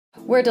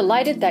We're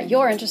delighted that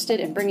you're interested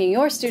in bringing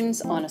your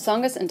students on a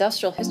Tsongas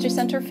Industrial History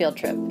Center field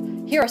trip.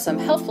 Here are some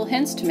helpful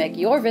hints to make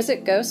your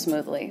visit go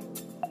smoothly.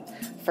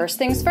 First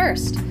things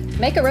first,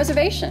 make a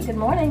reservation. Good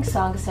morning,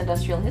 Tsongas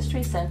Industrial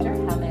History Center.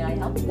 How may I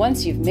help you?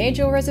 Once you've made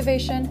your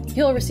reservation,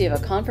 you'll receive a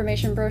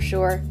confirmation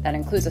brochure that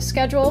includes a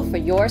schedule for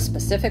your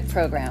specific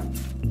program.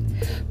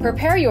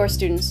 Prepare your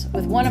students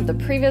with one of the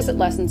pre-visit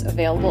lessons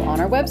available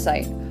on our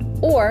website,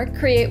 or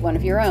create one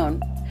of your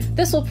own.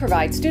 This will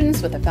provide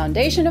students with a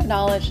foundation of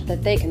knowledge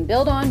that they can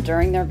build on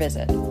during their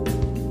visit.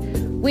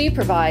 We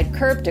provide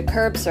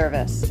curb-to-curb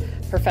service.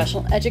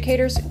 Professional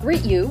educators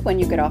greet you when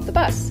you get off the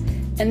bus,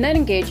 and then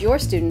engage your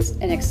students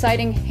in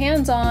exciting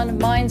hands-on,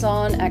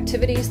 minds-on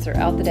activities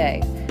throughout the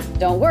day.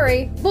 Don't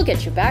worry, we'll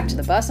get you back to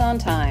the bus on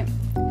time.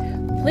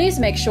 Please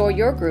make sure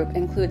your group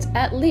includes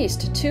at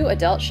least 2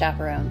 adult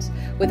chaperones,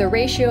 with a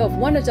ratio of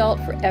 1 adult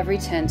for every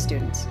 10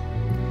 students.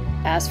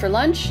 As for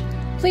lunch,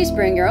 please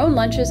bring your own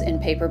lunches in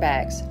paper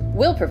bags.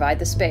 We'll provide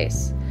the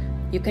space.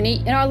 You can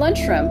eat in our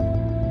lunchroom.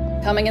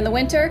 Coming in the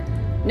winter?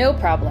 No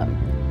problem.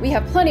 We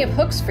have plenty of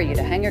hooks for you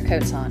to hang your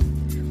coats on.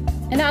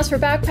 And as for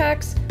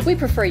backpacks, we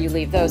prefer you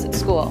leave those at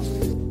school.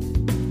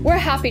 We're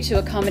happy to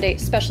accommodate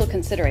special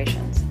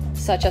considerations,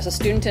 such as a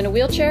student in a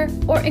wheelchair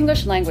or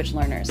English language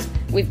learners.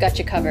 We've got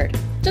you covered.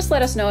 Just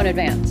let us know in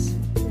advance.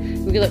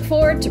 We look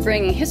forward to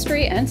bringing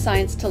history and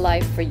science to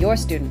life for your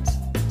students.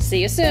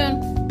 See you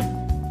soon!